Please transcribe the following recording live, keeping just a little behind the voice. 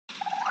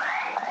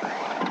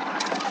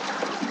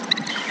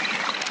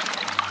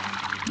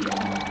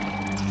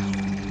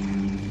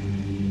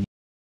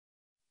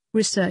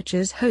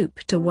Researchers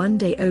hope to one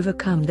day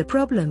overcome the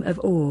problem of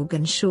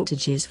organ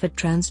shortages for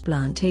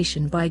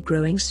transplantation by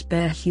growing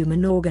spare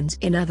human organs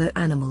in other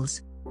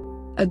animals.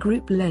 A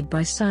group led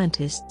by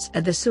scientists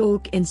at the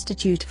Salk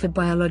Institute for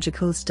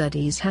Biological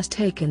Studies has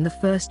taken the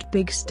first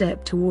big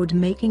step toward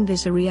making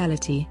this a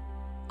reality.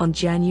 On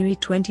January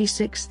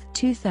 26,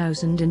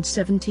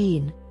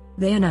 2017,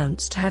 they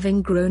announced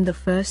having grown the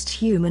first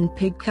human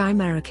pig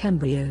chimeric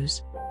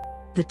embryos.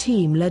 The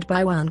team led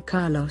by Juan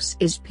Carlos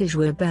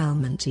Izpizua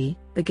Belmonte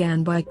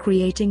began by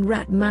creating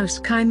rat-mouse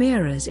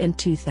chimeras in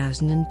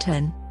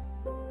 2010.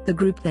 The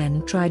group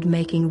then tried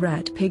making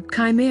rat-pig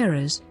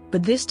chimeras,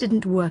 but this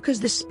didn't work as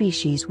the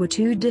species were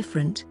too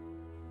different.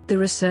 The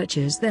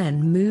researchers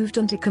then moved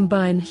on to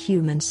combine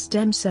human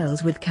stem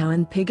cells with cow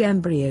and pig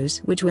embryos,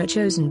 which were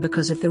chosen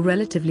because of the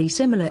relatively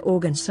similar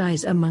organ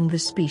size among the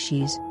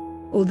species.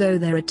 Although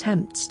their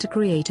attempts to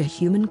create a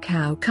human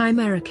cow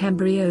chimeric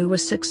embryo were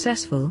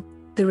successful,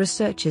 the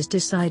researchers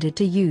decided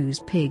to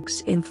use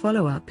pigs in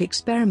follow-up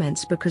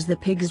experiments because the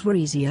pigs were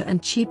easier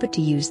and cheaper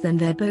to use than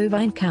their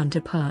bovine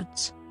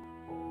counterparts.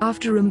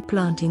 After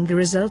implanting the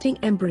resulting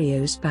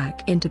embryos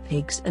back into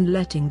pigs and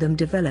letting them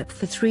develop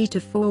for 3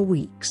 to 4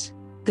 weeks,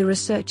 the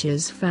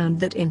researchers found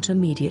that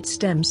intermediate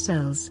stem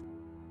cells,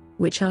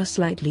 which are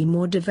slightly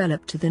more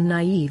developed than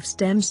naive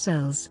stem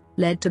cells,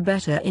 led to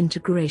better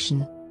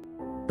integration.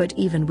 But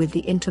even with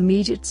the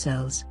intermediate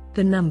cells,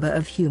 the number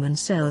of human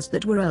cells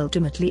that were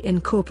ultimately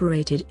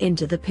incorporated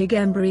into the pig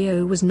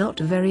embryo was not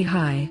very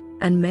high,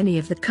 and many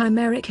of the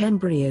chimeric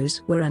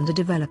embryos were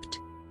underdeveloped.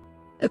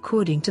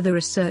 According to the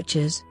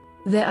researchers,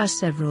 there are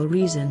several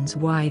reasons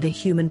why the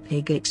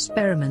human-pig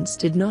experiments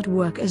did not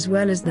work as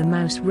well as the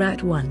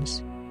mouse-rat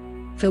ones.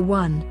 For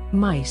one,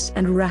 mice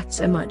and rats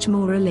are much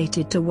more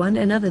related to one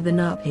another than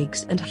are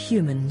pigs and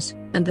humans,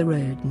 and the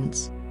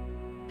rodents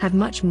have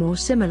much more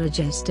similar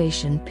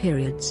gestation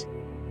periods.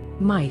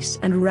 Mice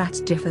and rats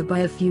differ by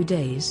a few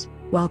days,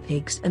 while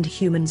pigs and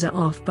humans are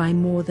off by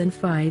more than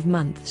 5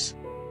 months.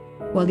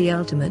 While the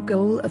ultimate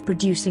goal of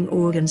producing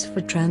organs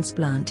for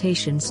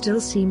transplantation still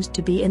seems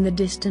to be in the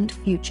distant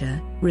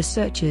future,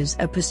 researchers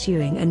are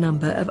pursuing a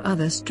number of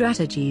other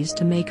strategies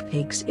to make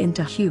pigs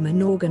into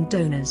human organ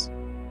donors,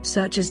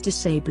 such as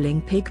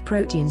disabling pig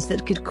proteins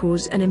that could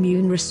cause an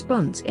immune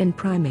response in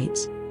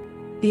primates.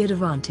 The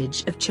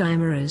advantage of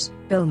chimeras,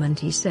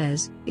 Belmonte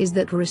says, is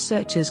that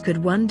researchers could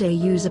one day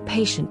use a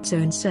patient's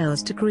own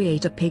cells to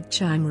create a pig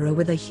chimera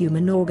with a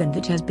human organ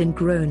that has been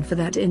grown for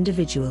that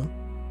individual.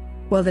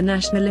 While the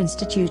National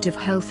Institute of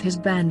Health has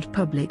banned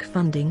public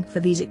funding for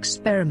these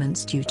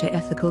experiments due to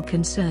ethical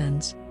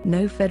concerns,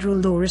 no federal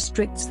law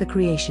restricts the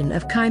creation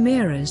of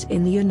chimeras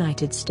in the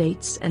United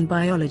States, and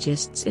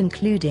biologists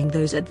including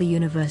those at the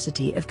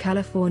University of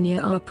California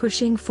are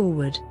pushing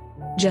forward.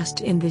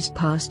 Just in this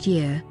past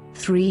year,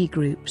 3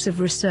 groups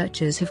of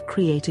researchers have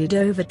created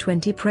over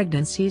 20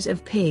 pregnancies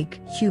of pig,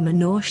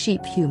 human or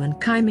sheep-human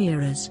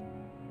chimeras.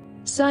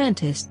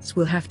 Scientists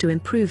will have to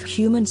improve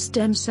human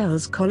stem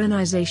cells'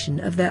 colonization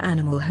of their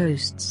animal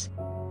hosts.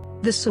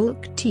 The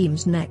Salk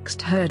team's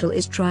next hurdle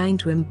is trying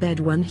to embed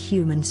one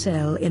human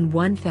cell in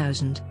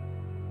 1,000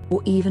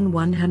 or even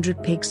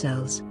 100 pig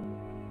cells.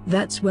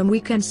 That's when we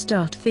can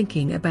start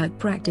thinking about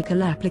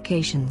practical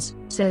applications,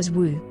 says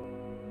Wu.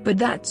 But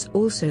that's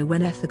also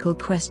when ethical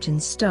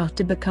questions start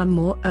to become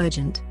more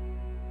urgent.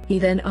 He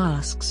then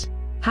asks,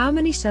 how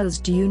many cells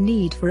do you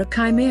need for a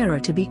chimera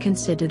to be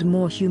considered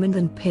more human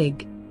than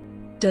pig?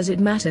 Does it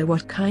matter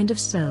what kind of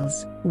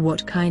cells,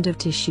 what kind of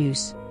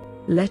tissues?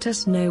 Let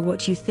us know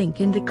what you think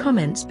in the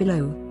comments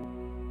below.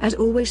 As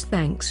always,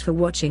 thanks for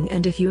watching,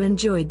 and if you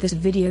enjoyed this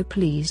video,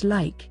 please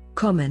like,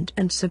 comment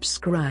and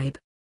subscribe.